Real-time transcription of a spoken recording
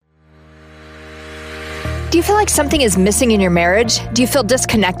Do you feel like something is missing in your marriage? Do you feel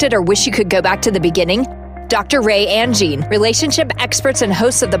disconnected or wish you could go back to the beginning? Dr. Ray and Jean, relationship experts and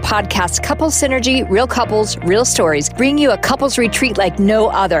hosts of the podcast Couples Synergy, Real Couples, Real Stories, bring you a couples retreat like no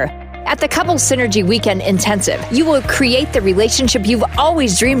other. At the Couples Synergy Weekend Intensive, you will create the relationship you've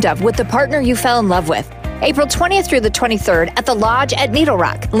always dreamed of with the partner you fell in love with. April 20th through the 23rd at the Lodge at Needle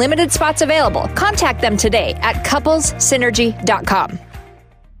Rock. Limited spots available. Contact them today at couplessynergy.com.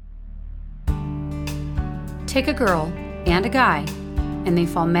 Take a girl and a guy, and they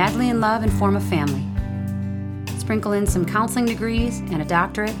fall madly in love and form a family. Sprinkle in some counseling degrees and a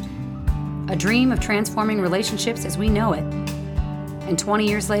doctorate, a dream of transforming relationships as we know it. And 20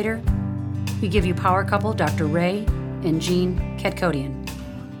 years later, we give you power couple Dr. Ray and Jean Ketkodian.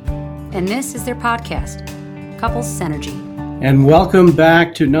 And this is their podcast, Couples Synergy. And welcome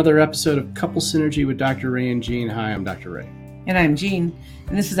back to another episode of Couples Synergy with Dr. Ray and Jean. Hi, I'm Dr. Ray. And I'm Jean.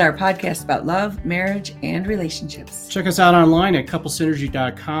 And this is our podcast about love, marriage, and relationships. Check us out online at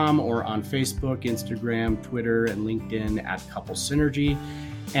couplesynergy.com or on Facebook, Instagram, Twitter, and LinkedIn at Couple Synergy.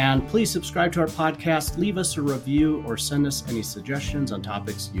 And please subscribe to our podcast, leave us a review, or send us any suggestions on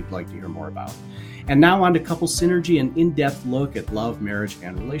topics you'd like to hear more about. And now on to Couple Synergy, an in-depth look at love, marriage,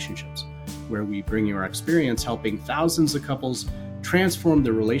 and relationships, where we bring you our experience helping thousands of couples transform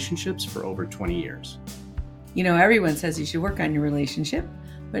their relationships for over 20 years. You know, everyone says you should work on your relationship,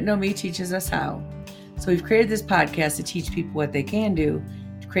 but nobody teaches us how. So we've created this podcast to teach people what they can do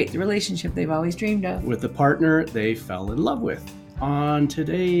to create the relationship they've always dreamed of with the partner they fell in love with. On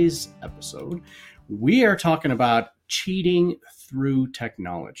today's episode, we are talking about cheating through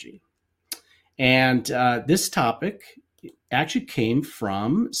technology. And this topic actually came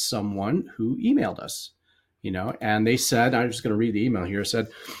from someone who emailed us, and they said, I'm just going to read the email here, said,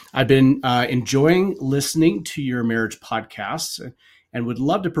 I've been enjoying listening to your marriage podcasts and would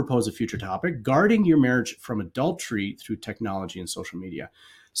love to propose a future topic, guarding your marriage from adultery through technology and social media.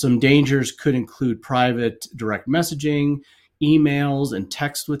 Some dangers could include private direct messaging, emails, and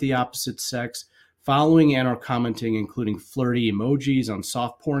text with the opposite sex, following and or commenting, including flirty emojis on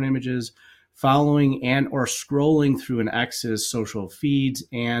soft porn images, following and or scrolling through an ex's social feeds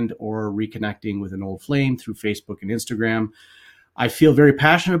and or reconnecting with an old flame through Facebook and Instagram. I feel very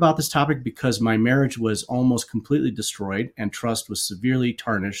passionate about this topic because my marriage was almost completely destroyed and trust was severely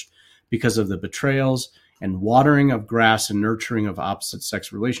tarnished because of the betrayals and watering of grass and nurturing of opposite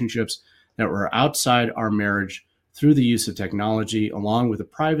sex relationships that were outside our marriage through the use of technology, along with the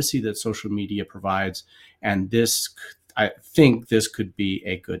privacy that social media provides. And I think this could be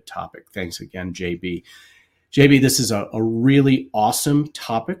a good topic. Thanks again, JB. JB, this is a really awesome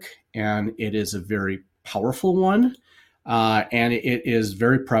topic, and it is a very powerful one, and it is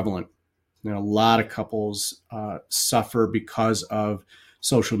very prevalent. A lot of couples suffer because of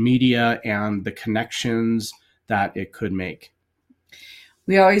social media and the connections that it could make.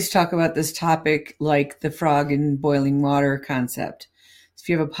 We always talk about this topic like the frog in boiling water concept. So if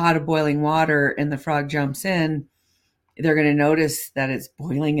you have a pot of boiling water and the frog jumps in, they're going to notice that it's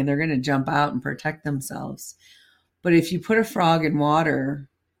boiling and they're going to jump out and protect themselves. But if you put a frog in water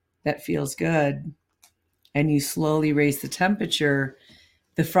that feels good and you slowly raise the temperature,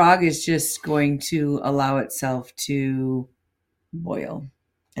 the frog is just going to allow itself to boil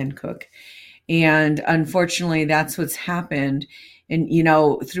and cook. And unfortunately, that's what's happened. And,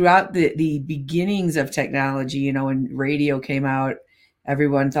 throughout the beginnings of technology, when radio came out,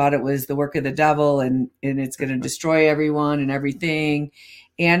 everyone thought it was the work of the devil and it's going to destroy everyone and everything.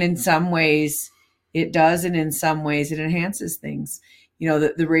 And in some ways it does. And in some ways it enhances things.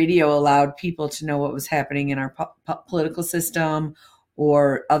 The radio allowed people to know what was happening in our political system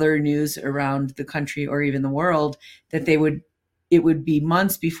or other news around the country or even the world that it would be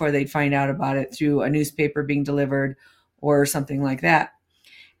months before they'd find out about it through a newspaper being delivered or something like that.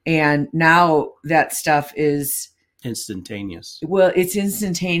 And now that stuff is instantaneous. Well, it's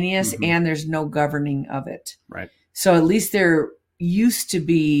instantaneous, and there's no governing of it. Right. So at least there used to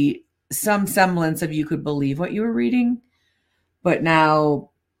be some semblance of you could believe what you were reading, but now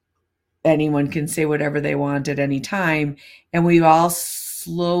anyone can say whatever they want at any time. And we've all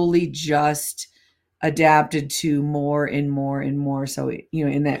slowly just adapted to more and more and more. So,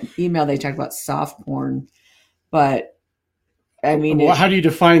 in that email, they talked about soft porn, but I mean, well, how do you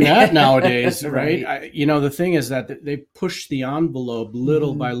define that nowadays, right? Right. The thing is that they push the envelope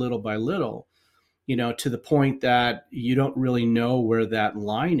little by little by little, to the point that you don't really know where that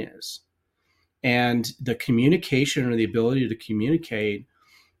line is. And the communication or the ability to communicate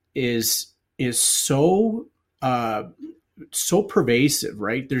is so pervasive,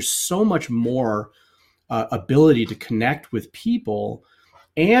 right? There's so much more ability to connect with people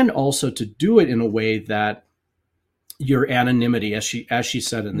and also to do it in a way that your anonymity, as she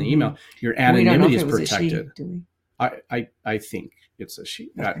said in the email, your anonymity is protected. Do we? I think it's a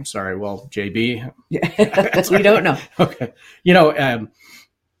she. Okay. I'm sorry. Well, JB. Yeah, we don't know. Okay.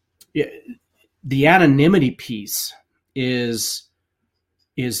 The anonymity piece is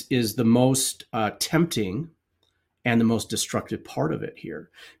the most tempting and the most destructive part of it here,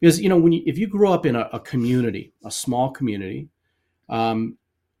 because if you grow up in a community, a small community,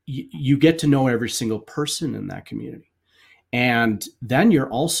 you get to know every single person in that community, and then you're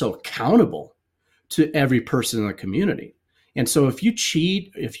also accountable to every person in the community. And so if you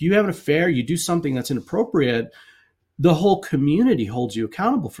cheat, if you have an affair, you do something that's inappropriate, the whole community holds you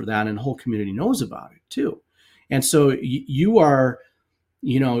accountable for that, and the whole community knows about it too. And so you are,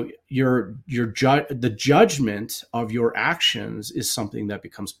 the judgment of your actions is something that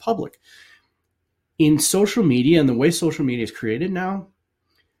becomes public. In social media, and the way social media is created now,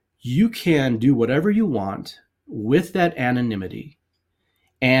 you can do whatever you want with that anonymity,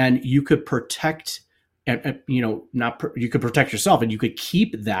 and you could protect, you could protect yourself, and you could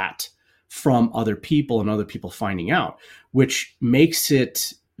keep that from other people and other people finding out, which makes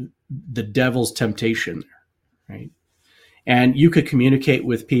it the devil's temptation, right? And you could communicate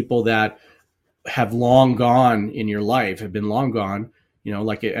with people that have long gone in your life, have been long gone,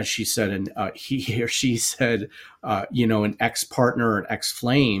 like as she said, and he or she said, an ex-partner or an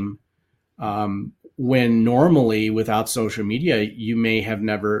ex-flame, when normally without social media, you may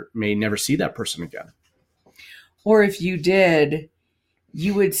never see that person again. Or if you did,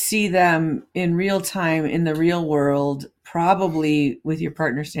 you would see them in real time in the real world, probably with your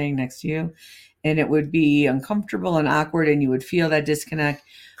partner standing next to you, and it would be uncomfortable and awkward, and you would feel that disconnect.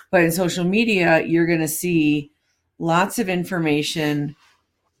 But in social media, you're going to see lots of information.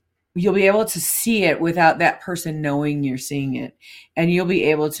 You'll be able to see it without that person knowing you're seeing it, and you'll be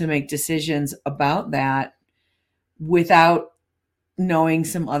able to make decisions about that without knowing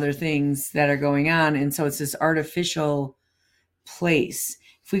some other things that are going on. And so it's this artificial place.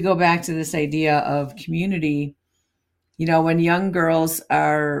 If we go back to this idea of community, when young girls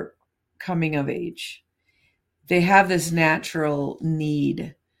are coming of age, they have this natural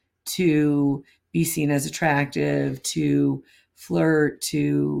need to be seen as attractive, to flirt,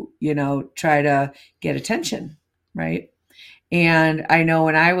 to, try to get attention, right? And I know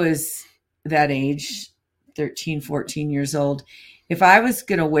when I was that age, 13, 14 years old, if I was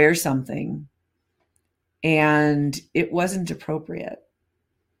going to wear something and it wasn't appropriate,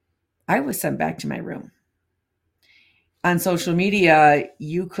 I was sent back to my room. On social media,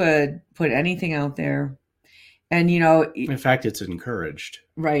 you could put anything out there, and in fact, it's encouraged,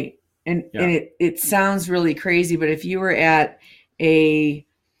 right? And it sounds really crazy, but if you were at a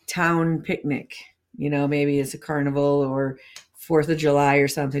town picnic, maybe it's a carnival or 4th of July or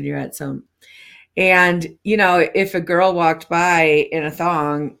something, you're at some, and if a girl walked by in a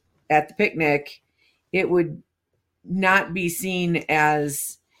thong at the picnic, it would not be seen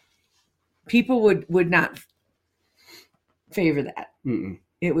as, people would not favor that. Mm-mm.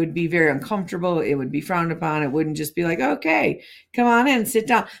 It would be very uncomfortable. It would be frowned upon. It wouldn't just be like, okay, come on in, sit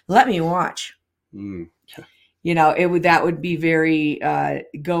down, let me watch. That would be very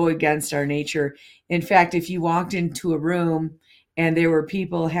go against our nature. In fact, if you walked into a room and there were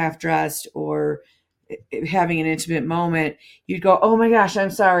people half dressed or having an intimate moment, you'd go, oh my gosh,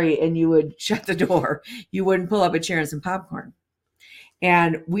 I'm sorry. And you would shut the door. You wouldn't pull up a chair and some popcorn.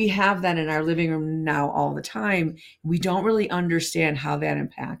 And we have that in our living room now all the time. We don't really understand how that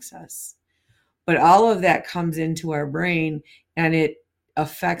impacts us. But all of that comes into our brain, and it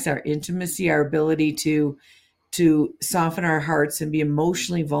affects our intimacy, our ability to soften our hearts and be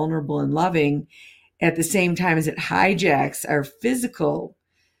emotionally vulnerable and loving, at the same time as it hijacks our physical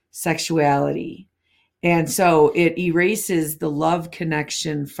sexuality. And so it erases the love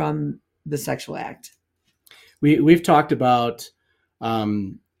connection from the sexual act. We've talked about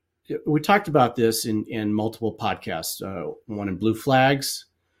this in multiple podcasts, one in Blue Flags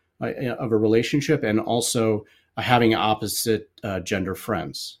of a relationship, and also having opposite gender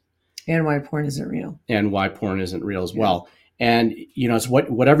friends. And why porn isn't real. And why porn isn't real as well. And, it's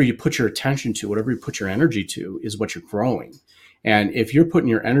whatever you put your attention to, whatever you put your energy to is what you're growing. And if you're putting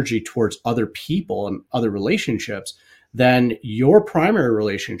your energy towards other people and other relationships, then your primary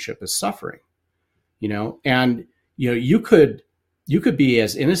relationship is suffering, and, you could be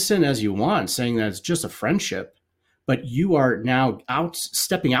as innocent as you want, saying that it's just a friendship, but you are now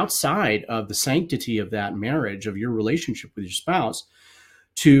stepping outside of the sanctity of that marriage, of your relationship with your spouse,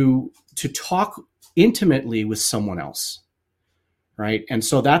 to talk intimately with someone else, right? And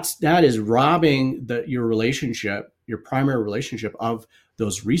so that is robbing your relationship, your primary relationship, of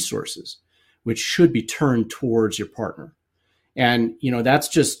those resources, which should be turned towards your partner. And, that's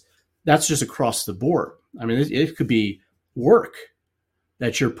just across the board. I mean, it could be work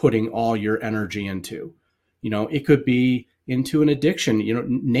that you're putting all your energy into. It could be into an addiction,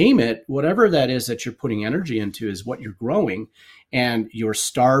 name it, whatever that is that you're putting energy into is what you're growing, and you're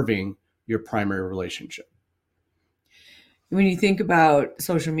starving your primary relationship. When you think about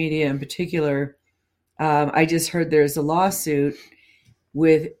social media in particular, I just heard there's a lawsuit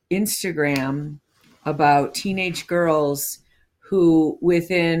with Instagram about teenage girls who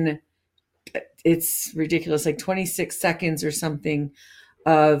within, it's ridiculous, like 26 seconds or something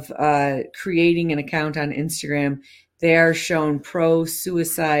of creating an account on Instagram, they are shown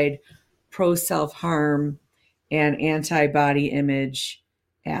pro-suicide, pro-self-harm, and anti-body image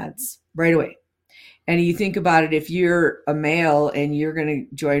ads right away. And you think about it, if you're a male and you're going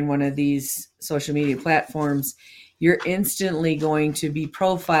to join one of these social media platforms, you're instantly going to be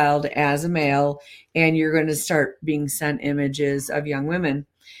profiled as a male, and you're going to start being sent images of young women.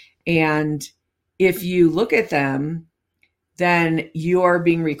 And if you look at them, then you're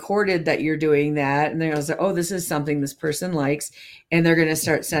being recorded that you're doing that. And they're going to say, oh, this is something this person likes. And they're going to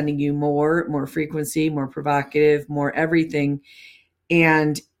start sending you more frequency, more provocative, more everything.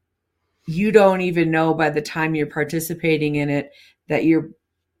 And you don't even know by the time you're participating in it that you're,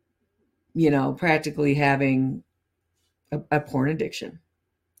 practically having a porn addiction,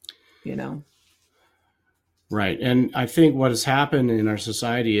 Right. And I think what has happened in our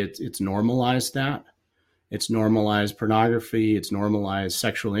society, it's normalized that. It's normalized pornography. It's normalized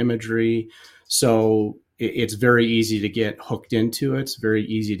sexual imagery. So it's very easy to get hooked into it. It's very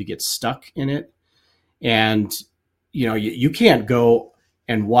easy to get stuck in it. And, you can't go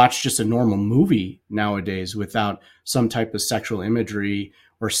and watch just a normal movie nowadays without some type of sexual imagery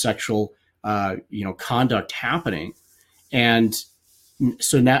or sexual, conduct happening. And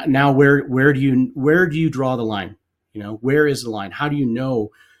so now where do you draw the line? Where is the line? How do you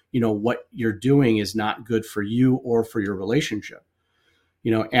know what you're doing is not good for you or for your relationship?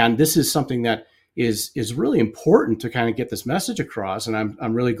 And this is something that is really important to kind of get this message across. And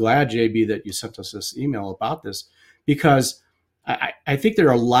I'm really glad, JB, that you sent us this email about this, because I think there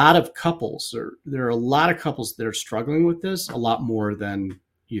are a lot of couples that are struggling with this a lot more than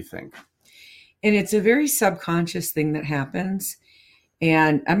you think. And it's a very subconscious thing that happens.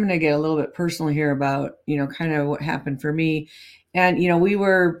 And I'm going to get a little bit personal here about, kind of what happened for me. And, we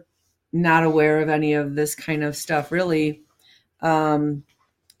were not aware of any of this kind of stuff really. And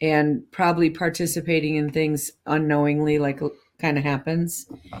probably participating in things unknowingly, like kind of happens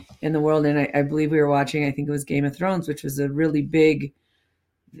in the world. And I believe we were watching, I think it was Game of Thrones, which was a really big,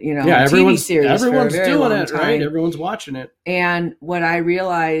 TV series. Everyone's doing it, right? Everyone's watching it. And what I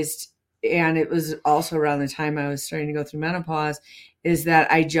realized, and it was also around the time I was starting to go through menopause, is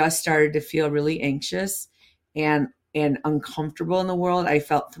that I just started to feel really anxious and uncomfortable in the world. I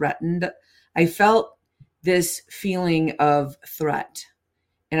felt threatened. I felt this feeling of threat,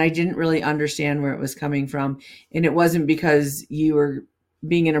 and I didn't really understand where it was coming from. And it wasn't because you were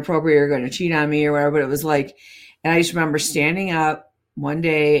being inappropriate or going to cheat on me or whatever, but it was like, and I just remember standing up one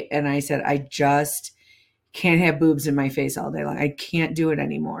day and I said, I just can't have boobs in my face all day long. I can't do it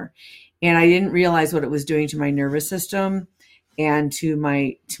anymore. And I didn't realize what it was doing to my nervous system and to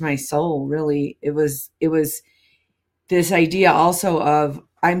my soul. Really, it was this idea also of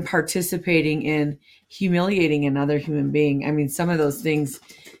I'm participating in humiliating another human being. I mean, some of those things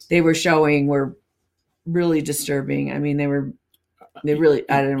they were showing were really disturbing. I mean, they really,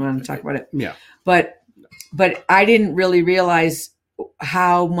 I didn't want to talk about it. Yeah. But I didn't really realize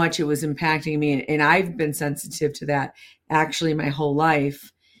how much it was impacting me. And I've been sensitive to that actually my whole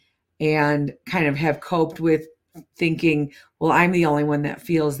life, and kind of have coped with thinking, well, I'm the only one that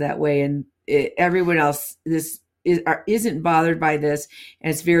feels that way. And everyone else isn't bothered by this.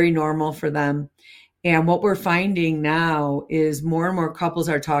 And it's very normal for them. And what we're finding now is more and more couples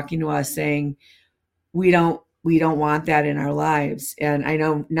are talking to us saying, we don't want that in our lives. And I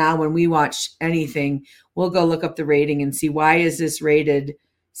know now when we watch anything, we'll go look up the rating and see, why is this rated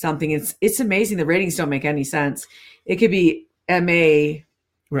something? It's amazing. The ratings don't make any sense. It could be MA,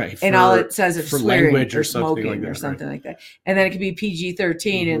 right? And all it says is swearing language or smoking or something like that. And then it could be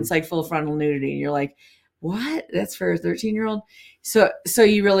PG-13 and it's like full frontal nudity. And you're like, what? That's for a 13-year-old? So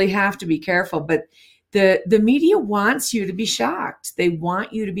you really have to be careful. But the media wants you to be shocked. They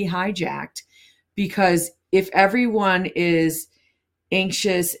want you to be hijacked, because if everyone is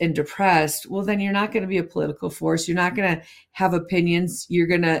anxious and depressed, well, then you're not going to be a political force. You're not going to have opinions. You're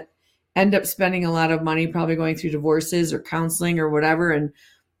going to end up spending a lot of money probably going through divorces or counseling or whatever. And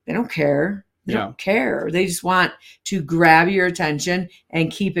they don't care. They don't care. They just want to grab your attention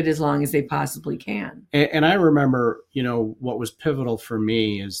and keep it as long as they possibly can. And I remember, what was pivotal for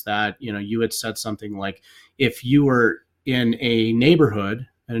me is that, you had said something like, if you were in a neighborhood,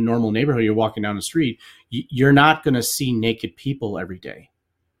 in a normal neighborhood, you're walking down the street, you're not going to see naked people every day,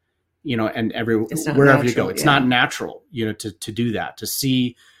 and wherever you go. It's not natural, to do that, to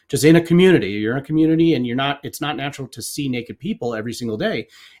see just in a community. You're in a community and it's not natural to see naked people every single day.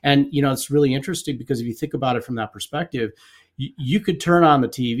 And, it's really interesting because if you think about it from that perspective, you could turn on the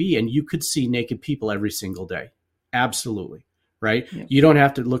TV and you could see naked people every single day. Absolutely. Right. Yep. You don't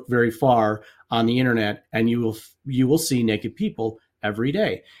have to look very far on the internet and you will see naked people every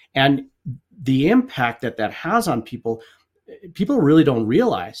day. And the impact that has on people really don't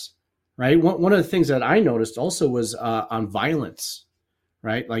realize. Right. One of the things that I noticed also was on violence.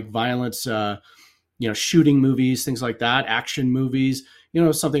 Right. Like violence, shooting movies, things like that, action movies,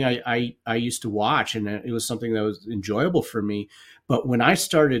 something I used to watch, and it was something that was enjoyable for me. But when I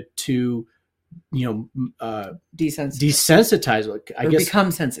started to, desensitize,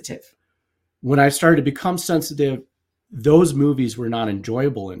 become sensitive. When I started to become sensitive, those movies were not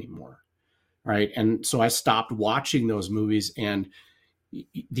enjoyable anymore. Right. And so I stopped watching those movies, and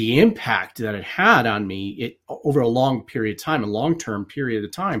the impact that it had on me over a long period of time, a long-term period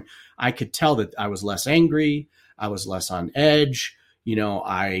of time, I could tell that I was less angry. I was less on edge.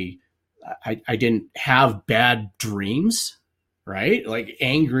 I didn't have bad dreams, right? Like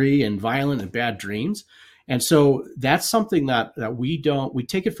angry and violent and bad dreams. And so that's something that we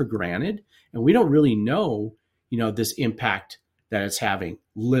take it for granted, and we don't really know, this impact that it's having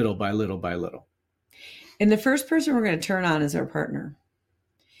little by little by little. And the first person we're going to turn on is our partner.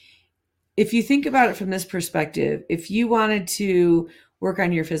 If you think about it from this perspective, if you wanted to work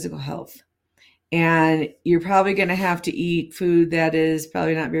on your physical health, and you're probably going to have to eat food that is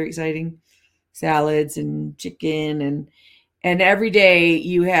probably not very exciting, salads and chicken, and every day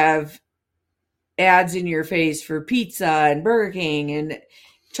you have ads in your face for pizza and Burger King and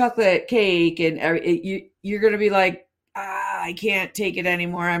chocolate cake, and you're going to be like, I can't take it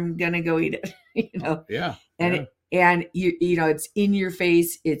anymore. I'm going to go eat it. Yeah. And it's in your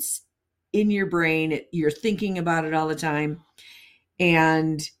face. It's in your brain. You're thinking about it all the time.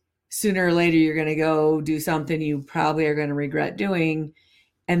 And sooner or later, you're going to go do something you probably are going to regret doing.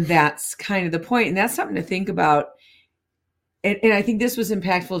 And that's kind of the point. And that's something to think about. And I think this was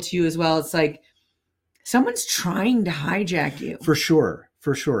impactful to you as well. It's like someone's trying to hijack you. For sure.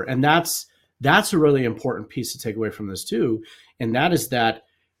 And that's a really important piece to take away from this too. And that is that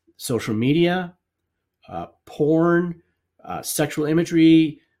social media, porn, sexual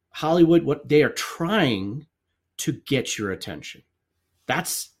imagery, Hollywood, what they are trying to get your attention. That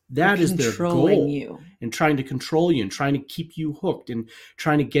is their goal. You. And trying to control you and trying to keep you hooked and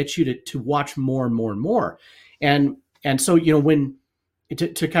trying to get you to watch more and more and more. And so, when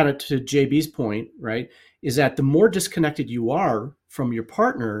to kind of to JB's point, right, is that the more disconnected you are from your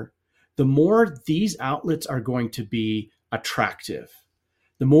partner, the more these outlets are going to be attractive.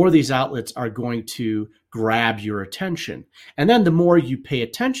 The more these outlets are going to grab your attention. And then the more you pay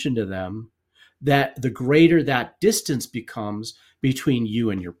attention to them, that the greater that distance becomes between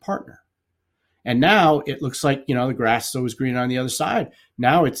you and your partner. And now it looks like, the grass is always green on the other side.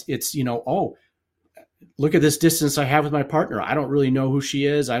 Now it's oh, look at this distance I have with my partner. I don't really know who she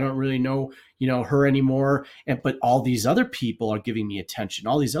is. I don't really know, her anymore. But all these other people are giving me attention.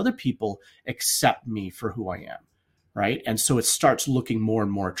 All these other people accept me for who I am. Right. And so it starts looking more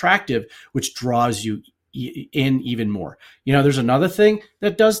and more attractive, which draws you in even more. There's another thing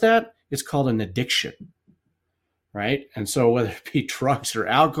that does that. It's called an addiction. Right. And so whether it be drugs or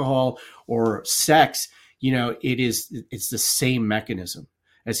alcohol or sex, it's the same mechanism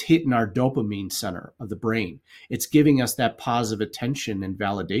as hitting our dopamine center of the brain. It's giving us that positive attention and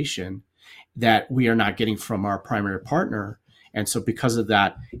validation that we are not getting from our primary partner. And so because of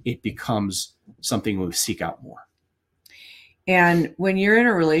that, it becomes something we seek out more. And when you're in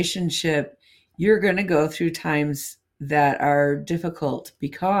a relationship, you're going to go through times that are difficult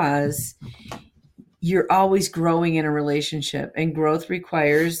because you're always growing in a relationship, and growth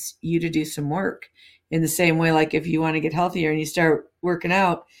requires you to do some work. In the same way, like if you want to get healthier and you start working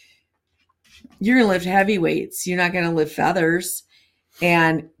out, you're going to lift heavy weights. You're not going to lift feathers.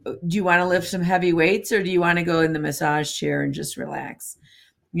 And do you want to lift some heavy weights, or do you want to go in the massage chair and just relax?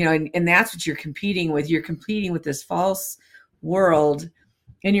 And that's what you're competing with. You're competing with this false world,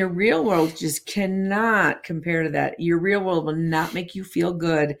 and your real world just cannot compare to that. Your real world will not make you feel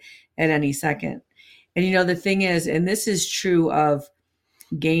good at any second. And the thing is, and this is true of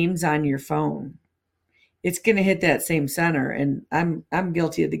games on your phone, it's going to hit that same center. And I'm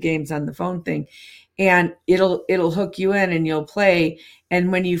guilty of the games on the phone thing. And it'll hook you in and you'll play.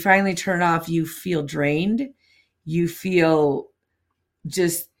 And when you finally turn it off, you feel drained. You feel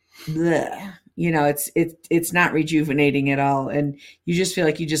just bleh. It's not rejuvenating at all. And you just feel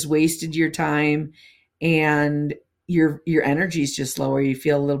like you just wasted your time, and your energy is just lower. You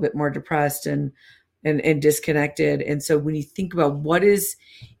feel a little bit more depressed and disconnected. And so when you think about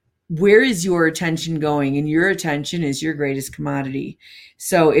where is your attention going, and your attention is your greatest commodity.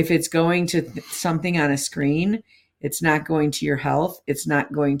 So if it's going to something on a screen, it's not going to your health. It's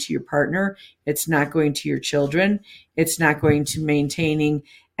not going to your partner. It's not going to your children. It's not going to maintaining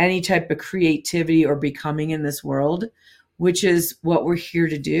any type of creativity or becoming in this world, which is what we're here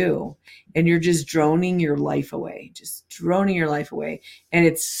to do. And you're just droning your life away, And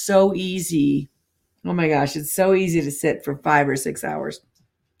it's so easy. Oh my gosh, it's so easy to sit for 5 or 6 hours.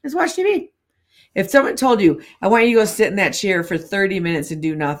 Just watch TV. If someone told you, I want you to go sit in that chair for 30 minutes and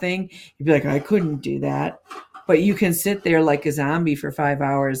do nothing, you'd be like, I couldn't do that. But you can sit there like a zombie for 5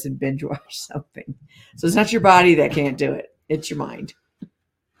 hours and binge watch something. So it's not your body that can't do it. It's your mind.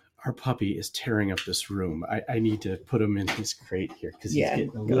 Our puppy is tearing up this room. I need to put him in his crate here because he's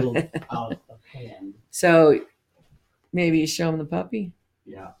getting a little out of hand. So maybe you show him the puppy?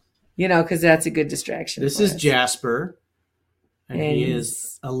 Yeah. Because that's a good distraction. This is Jasper. And he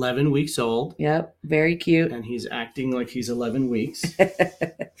is 11 weeks old. Yep, very cute. And he's acting like he's 11 weeks.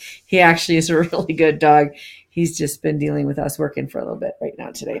 He actually is a really good dog. He's just been dealing with us working for a little bit right now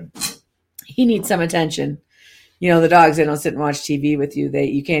today. He needs some attention. The dogs, they don't sit and watch TV with you.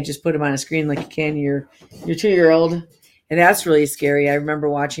 You can't just put them on a screen like you can your 2-year-old. And that's really scary. I remember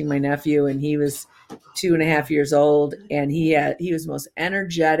watching my nephew, and he was 2.5 years old, and he was the most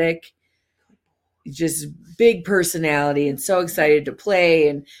energetic, just big personality, and so excited to play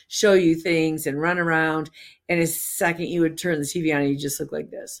and show you things and run around. And the second you would turn the TV on, you just look like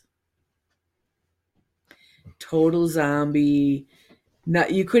this. Total zombie. No,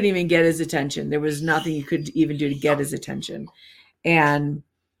 you couldn't even get his attention. There was nothing you could even do to get his attention. And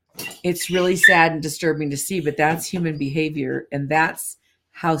it's really sad and disturbing to see, but that's human behavior. And that's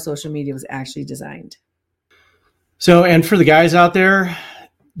how social media was actually designed. So, and for the guys out there,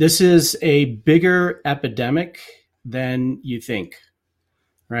 this is a bigger epidemic than you think,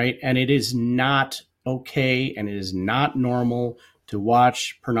 right? And it is not okay, and it is not normal to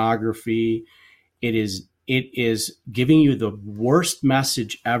watch pornography. It is giving you the worst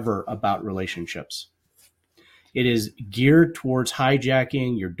message ever about relationships. It is geared towards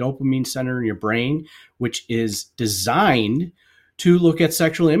hijacking your dopamine center in your brain, which is designed to look at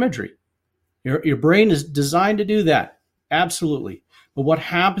sexual imagery. Your brain is designed to do that. Absolutely. But what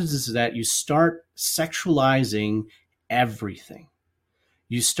happens is that you start sexualizing everything.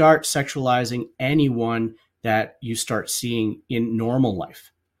 You start sexualizing anyone that you start seeing in normal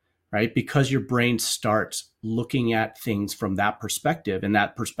life, right? Because your brain starts looking at things from that perspective and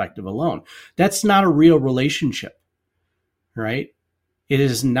that perspective alone. That's not a real relationship, right? It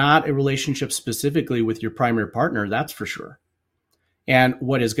is not a relationship specifically with your primary partner, that's for sure. And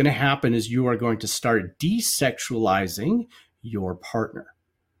what is going to happen is you are going to start desexualizing your partner.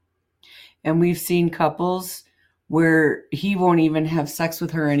 And we've seen couples where he won't even have sex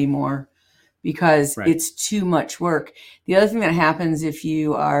with her anymore because it's too much work. The other thing that happens if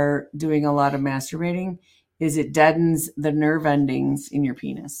you are doing a lot of masturbating is it deadens the nerve endings in your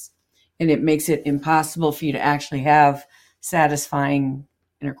penis. And it makes it impossible for you to actually have satisfying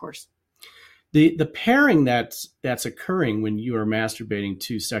intercourse. The pairing that's occurring when you are masturbating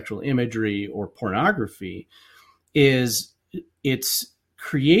to sexual imagery or pornography is it's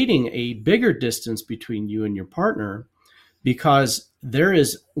creating a bigger distance between you and your partner because there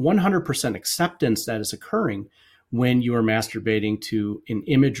is 100% acceptance that is occurring when you are masturbating to an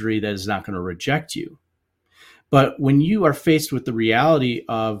imagery that is not going to reject you. But when you are faced with the reality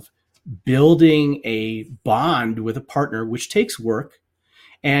of building a bond with a partner, which takes work,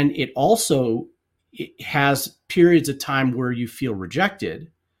 and it has periods of time where you feel rejected,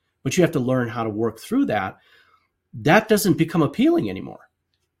 but you have to learn how to work through that, that doesn't become appealing anymore.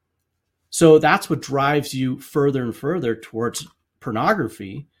 So that's what drives you further and further towards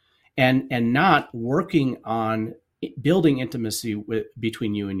pornography and not working on building intimacy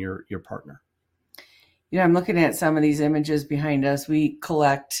between you and your partner. I'm looking at some of these images behind us. We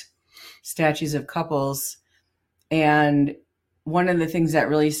collect statues of couples, and one of the things that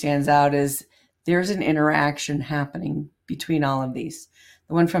really stands out is there's an interaction happening between all of these.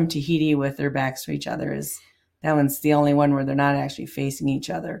 The one from Tahiti with their backs to each other that one's the only one where they're not actually facing each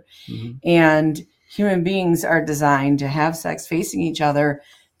other. Mm-hmm. And human beings are designed to have sex facing each other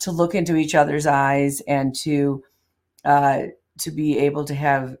look into each other's eyes and to be able to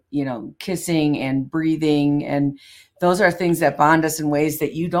have, kissing and breathing. And those are things that bond us in ways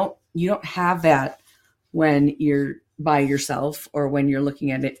that you don't have that when you're by yourself or when you're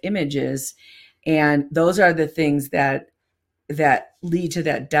looking at images. And those are the things that lead to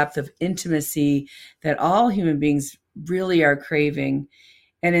that depth of intimacy that all human beings really are craving.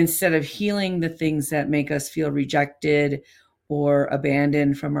 And instead of healing the things that make us feel rejected or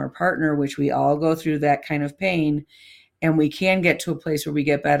abandoned from our partner, which we all go through that kind of pain, and we can get to a place where we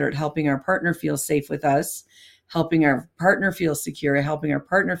get better at helping our partner feel safe with us, helping our partner feel secure, helping our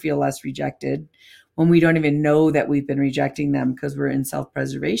partner feel less rejected when we don't even know that we've been rejecting them because we're in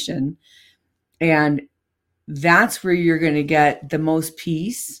self-preservation. And that's where you're going to get the most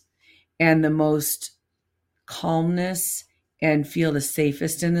peace and the most calmness and feel the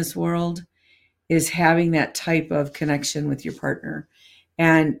safest in this world, is having that type of connection with your partner.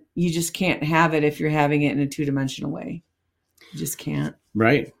 And you just can't have it if you're having it in a two-dimensional way. You just can't.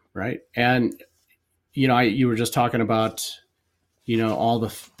 Right. And, you were just talking about, all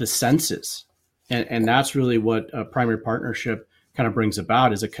the senses. And that's really what a primary partnership kind of brings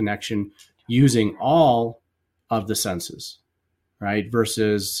about, is a connection using all of the senses, right?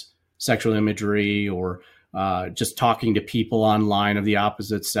 Versus sexual imagery or just talking to people online of the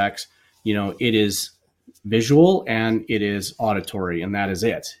opposite sex. It is visual and it is auditory, and that is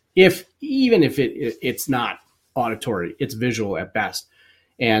it. Even if it's not auditory, it's visual at best.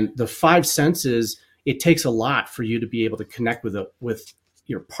 And the five senses, it takes a lot for you to be able to connect with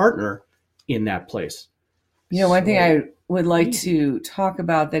your partner in that place. One thing I would like to talk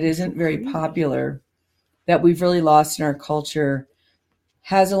about that isn't very popular, that we've really lost in our culture,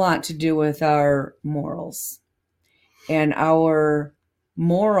 has a lot to do with our morals. And our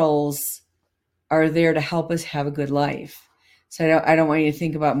morals are there to help us have a good life. So I don't want you to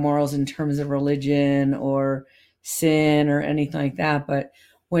think about morals in terms of religion or sin or anything like that. But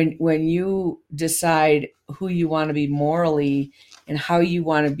when you decide who you want to be morally and how you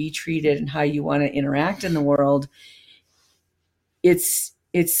want to be treated and how you want to interact in the world, it's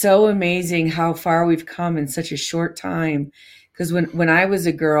so amazing how far we've come in such a short time. Because when I was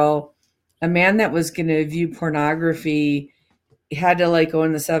a girl, a man that was going to view pornography had to go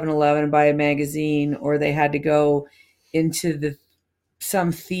in the 7-Eleven and buy a magazine, or they had to go into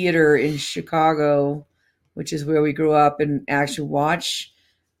some theater in Chicago, which is where we grew up, and actually watch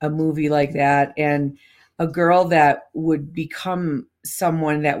a movie like that. And a girl that would become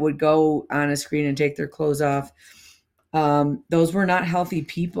someone that would go on a screen and take their clothes off, those were not healthy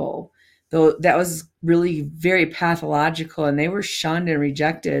people. Though that was really very pathological, and they were shunned and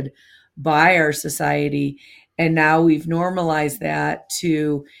rejected by our society. And now we've normalized that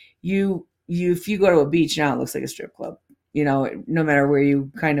to you. If you go to a beach now, it looks like a strip club. No matter where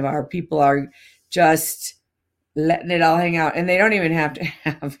you kind of are, people are just letting it all hang out, and they don't even have to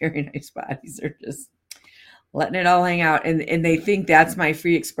have very nice bodies. They're just letting it all hang out, and they think that's my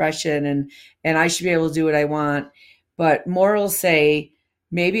free expression, and I should be able to do what I want. But morals say,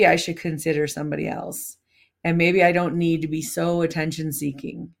 maybe I should consider somebody else. And maybe I don't need to be so attention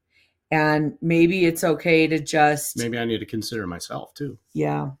seeking. And maybe it's okay to just... Maybe I need to consider myself too.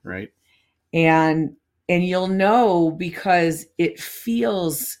 Yeah. Right. And you'll know because it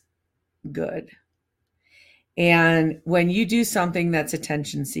feels good. And when you do something that's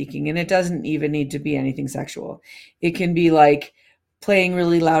attention seeking, and it doesn't even need to be anything sexual. It can be like playing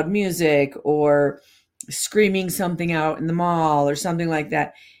really loud music or screaming something out in the mall or something like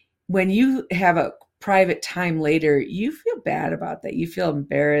that. When you have a private time later, you feel bad about that. You feel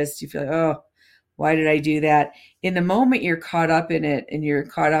embarrassed. You feel like, oh, why did I do that? In the moment, you're caught up in it and you're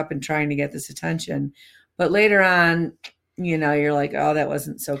caught up in trying to get this attention. But later on, you're like, oh, that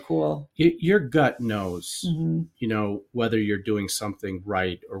wasn't so cool. Your gut knows, Mm-hmm. Whether you're doing something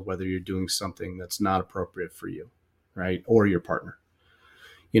right or whether you're doing something that's not appropriate for you, right? Or your partner.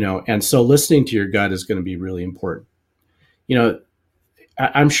 And so listening to your gut is going to be really important.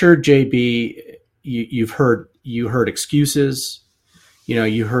 I'm sure, JB, you heard excuses,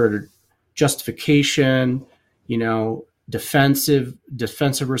 you heard justification, defensive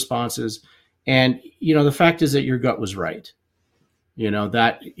responses. And, the fact is that your gut was right,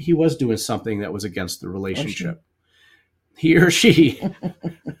 that he was doing something that was against the relationship. He or she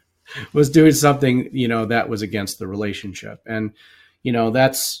was doing something, that was against the relationship. And,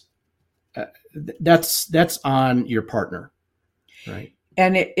 that's on your partner, right?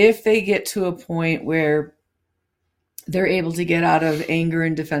 And if they get to a point where they're able to get out of anger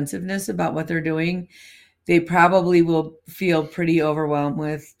and defensiveness about what they're doing, they probably will feel pretty overwhelmed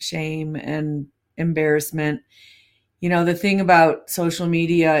with shame and embarrassment. The thing about social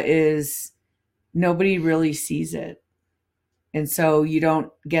media is nobody really sees it. And so you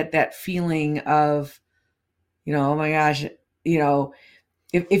don't get that feeling of, oh my gosh,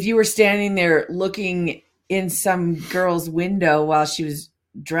 if you were standing there looking in some girl's window while she was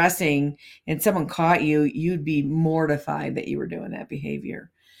dressing and someone caught you, you'd be mortified that you were doing that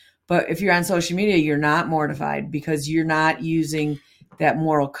behavior. But if you're on social media, you're not mortified because you're not using that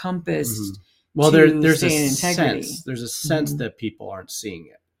moral compass. Mm-hmm. Well, there's a integrity. There's a sense that people aren't seeing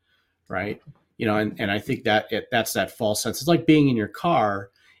it, right? And I think that's that false sense. It's like being in your car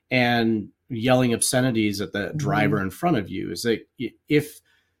and yelling obscenities at the driver in front of you. Is like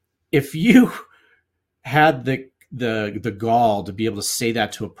if you had the gall to be able to say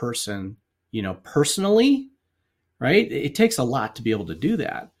that to a person, personally, right? It takes a lot to be able to do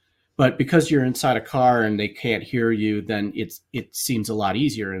that. But because you're inside a car and they can't hear you, then it seems a lot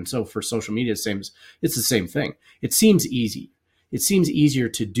easier. And so for social media, it's the same thing. It seems easy. It seems easier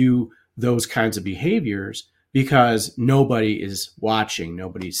to do those kinds of behaviors because nobody is watching,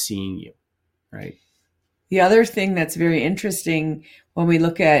 nobody's seeing you, right? The other thing that's very interesting when we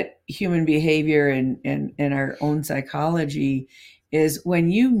look at human behavior and our own psychology is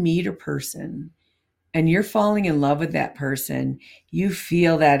when you meet a person and you're falling in love with that person, you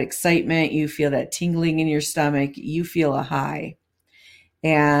feel that excitement, you feel that tingling in your stomach, you feel a high.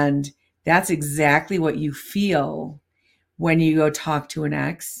 And that's exactly what you feel when you go talk to an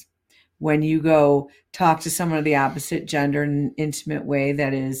ex, when you go talk to someone of the opposite gender in an intimate way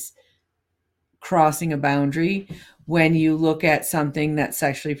that is crossing a boundary. When you look at something that's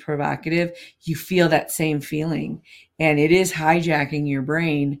sexually provocative, you feel that same feeling. And it is hijacking your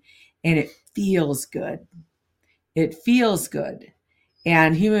brain, and it feels good. It feels good.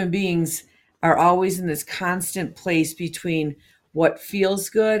 And human beings are always in this constant place between what feels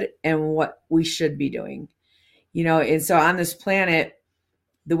good and what we should be doing. And so on this planet,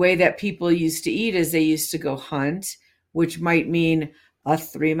 the way that people used to eat is they used to go hunt, which might mean a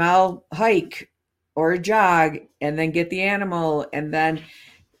 3-mile hike or a jog, and then get the animal and then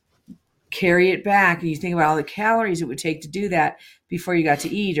carry it back. And you think about all the calories it would take to do that before you got to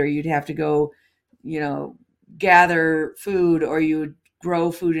eat, or you'd have to go, gather food, or you would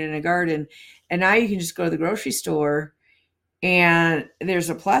grow food in a garden. And now you can just go to the grocery store and there's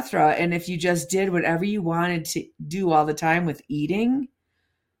a plethora. And if you just did whatever you wanted to do all the time with eating,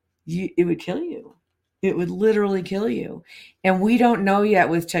 it would kill you. It would literally kill you. And we don't know yet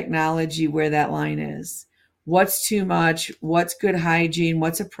with technology where that line is. What's too much? What's good hygiene?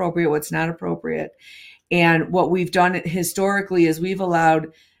 What's appropriate? What's not appropriate? And what we've done historically is we've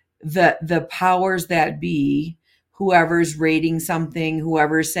allowed the powers that be, whoever's rating something,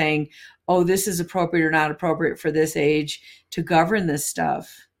 whoever's saying, oh, this is appropriate or not appropriate for this age, to govern this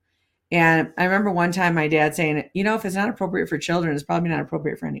stuff. And I remember one time my dad saying, if it's not appropriate for children, it's probably not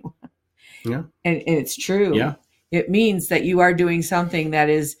appropriate for anyone. Yeah. And it's true. Yeah. It means that you are doing something that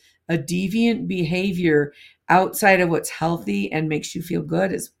is a deviant behavior outside of what's healthy and makes you feel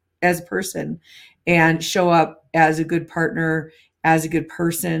good as a person, and show up as a good partner, as a good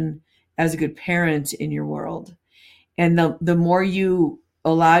person, as a good parent in your world. And the more you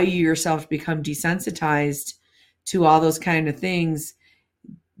allow yourself to become desensitized to all those kind of things,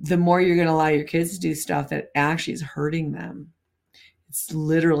 the more you're going to allow your kids to do stuff that actually is hurting them. It's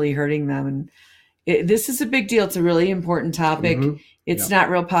literally hurting them. And this is a big deal. It's a really important topic. Mm-hmm. It's not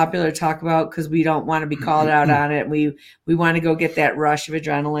real popular to talk about because we don't want to be called out on it. We want to go get that rush of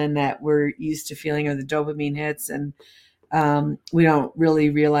adrenaline that we're used to feeling, or the dopamine hits. And we don't really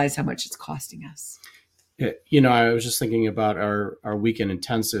realize how much it's costing us. I was just thinking about our weekend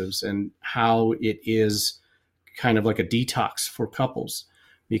intensives and how it is kind of like a detox for couples,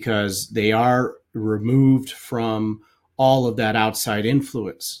 because they are removed from all of that outside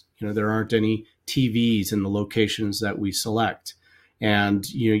influence. There aren't any TVs in the locations that we select. And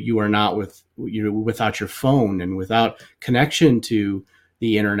you are not without your phone and without connection to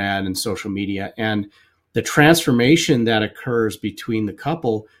the internet and social media. And the transformation that occurs between the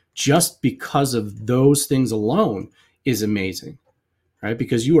couple just because of those things alone is amazing, right?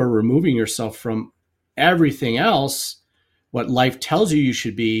 Because you are removing yourself from everything else, what life tells you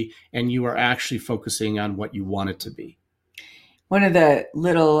should be, and you are actually focusing on what you want it to be. One of the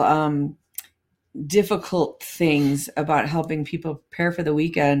little difficult things about helping people prepare for the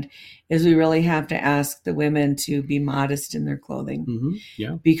weekend is we really have to ask the women to be modest in their clothing. Mm-hmm.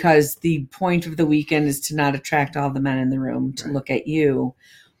 Yeah. Because the point of the weekend is to not attract all the men in the room to look at you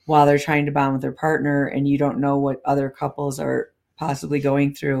while they're trying to bond with their partner, and you don't know what other couples are possibly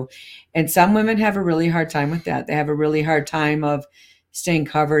going through. And some women have a really hard time with that. They have a really hard time of staying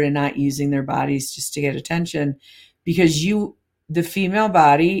covered and not using their bodies just to get attention, because the female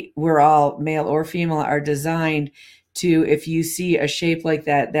body, we're all male or female, are designed to, if you see a shape like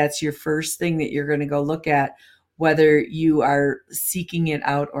that, that's your first thing that you're going to go look at, whether you are seeking it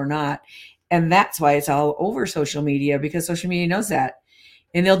out or not. And that's why it's all over social media, because social media knows that.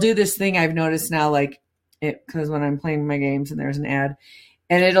 And they'll do this thing I've noticed now, like, because when I'm playing my games and there's an ad,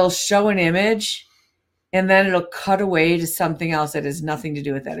 and it'll show an image, and then it'll cut away to something else that has nothing to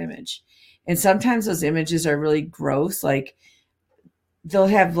do with that image. And sometimes those images are really gross. Like, they'll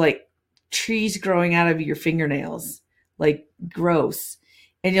have like trees growing out of your fingernails, like gross.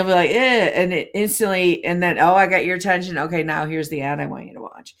 And you'll be like, and it instantly, and then, oh, I got your attention. Okay, now here's the ad I want you to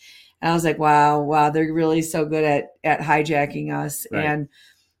watch. And I was like, wow, they're really so good at hijacking us. Right. And,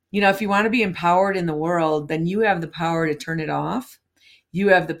 if you want to be empowered in the world, then you have the power to turn it off. You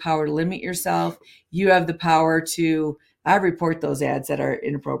have the power to limit yourself. You have the power to, I report those ads that are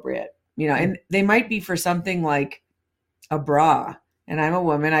inappropriate, and they might be for something like a bra. And I'm a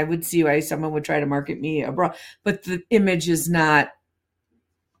woman. I would see why someone would try to market me a bra, but the image is not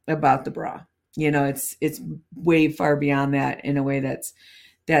about the bra. It's way far beyond that in a way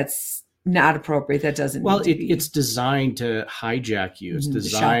that's not appropriate. That doesn't. Well, it's designed to hijack you. It's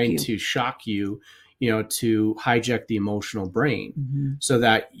designed to shock you, to hijack the emotional brain so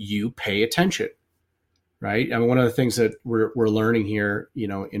that you pay attention. Right. I mean, one of the things that we're learning here,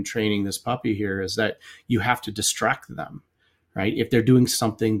 in training this puppy here, is that you have to distract them. Right. If they're doing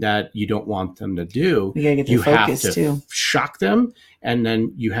something that you don't want them to do, you have to shock them, and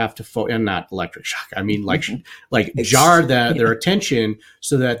then you have to and not electric shock. I mean, like jar their attention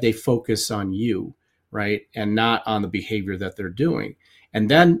so that they focus on you, right, and not on the behavior that they're doing.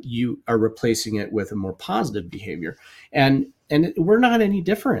 And then you are replacing it with a more positive behavior. And we're not any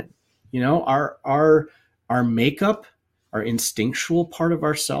different. Our makeup, our instinctual part of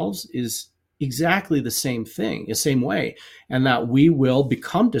ourselves is exactly the same way, and that we will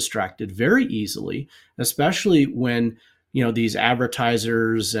become distracted very easily, especially when, these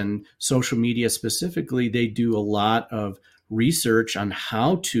advertisers and social media specifically, they do a lot of research on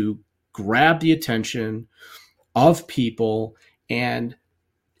how to grab the attention of people and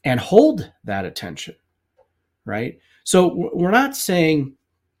hold that attention, right? So we're not saying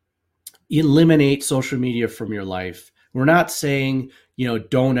eliminate social media from your life. We're not saying,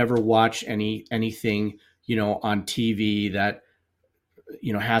 don't ever watch anything, on TV that,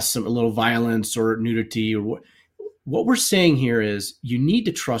 has a little violence or nudity or what we're saying here is you need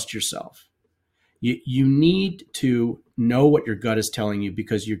to trust yourself. You need to know what your gut is telling you,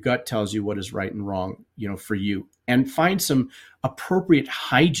 because your gut tells you what is right and wrong, for you, and find some appropriate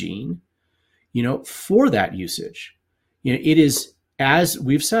hygiene, for that usage. It is, as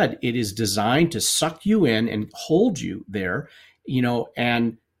we've said, it is designed to suck you in and hold you there.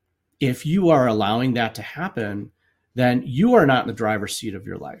 And if you are allowing that to happen, then you are not in the driver's seat of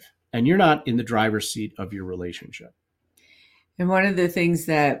your life, and you're not in the driver's seat of your relationship. And one of the things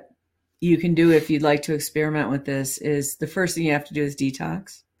that you can do if you'd like to experiment with this is, the first thing you have to do is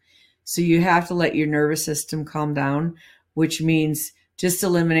detox. So you have to let your nervous system calm down, which means just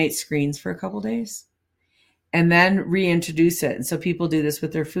eliminate screens for a couple of days and then reintroduce it. And so people do this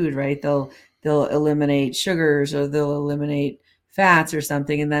with their food, right? They'll eliminate sugars, or they'll eliminate fats or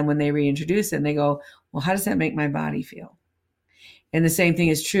something. And then when they reintroduce it, and they go, well, how does that make my body feel? And the same thing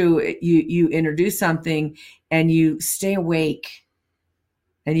is true. You introduce something and you stay awake,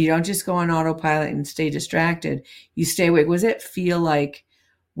 and you don't just go on autopilot and stay distracted. You stay awake. What does it feel like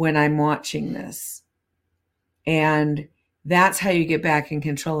when I'm watching this? And that's how you get back in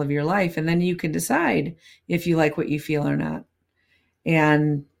control of your life. And then you can decide if you like what you feel or not.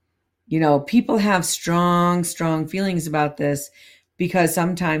 And people have strong feelings about this, because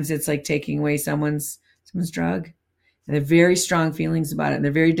sometimes it's like taking away someone's drug, and they're very strong feelings about it, and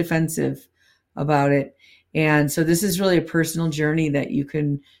they're very defensive about it. And so this is really a personal journey that you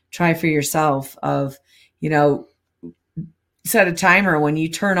can try for yourself of, set a timer when you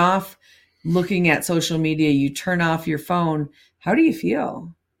turn off looking at social media, you turn off your phone. How do you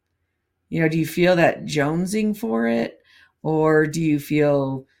feel? Do you feel that jonesing for it? Or do you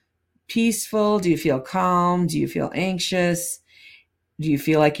feel peaceful? Do you feel calm? Do you feel anxious? Do you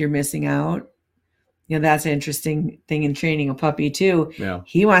feel like you're missing out? That's an interesting thing in training a puppy too. Yeah.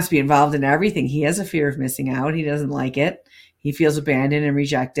 He wants to be involved in everything. He has a fear of missing out. He doesn't like it. He feels abandoned and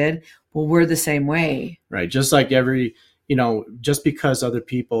rejected. Well, we're the same way. Right. Just like just because other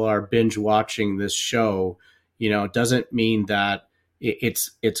people are binge watching this show, doesn't mean that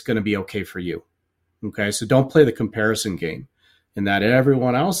it's going to be okay for you. Okay. So don't play the comparison game, and that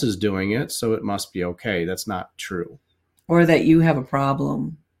everyone else is doing it, so it must be okay. That's not true. Or that you have a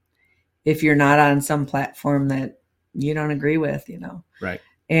problem if you're not on some platform that you don't agree with, Right.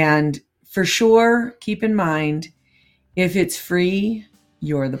 And for sure, keep in mind, if it's free,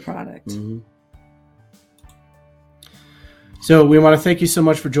 you're the product. Mm-hmm. So we want to thank you so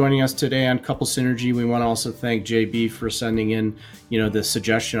much for joining us today on Couple Synergy. We want to also thank JB for sending in, the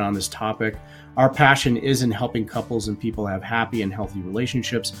suggestion on this topic. Our passion is in helping couples and people have happy and healthy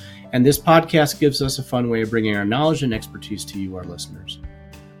relationships. And this podcast gives us a fun way of bringing our knowledge and expertise to you, our listeners.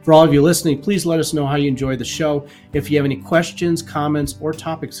 For all of you listening, please let us know how you enjoyed the show. If you have any questions, comments, or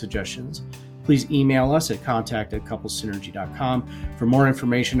topic suggestions, please email us at contact@couplesynergy.com. For more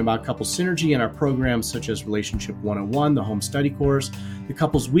information about Couple Synergy and our programs such as Relationship 101, the Home Study Course, the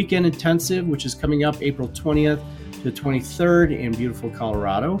Couples Weekend Intensive, which is coming up April 20th to 23rd in beautiful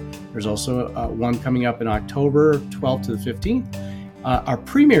Colorado. There's also one coming up in October 12th to the 15th. Our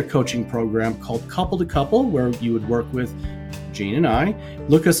premier coaching program called Couple to Couple, where you would work with Jean and I.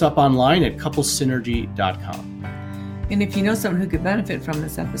 Look us up online at couplesynergy.com. And if you know someone who could benefit from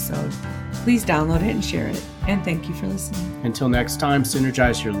this episode, please download it and share it. And thank you for listening. Until next time,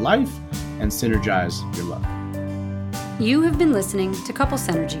 synergize your life and synergize your love. You have been listening to Couple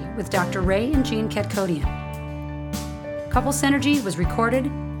Synergy with Dr. Ray and Jean Ketkodian. Couple Synergy was recorded,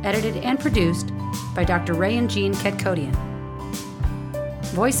 edited, and produced by Dr. Ray and Jean Ketkodian.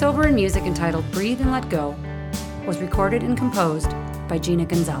 Voiceover and music entitled Breathe and Let Go was recorded and composed by Gina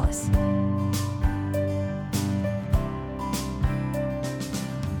Gonzalez.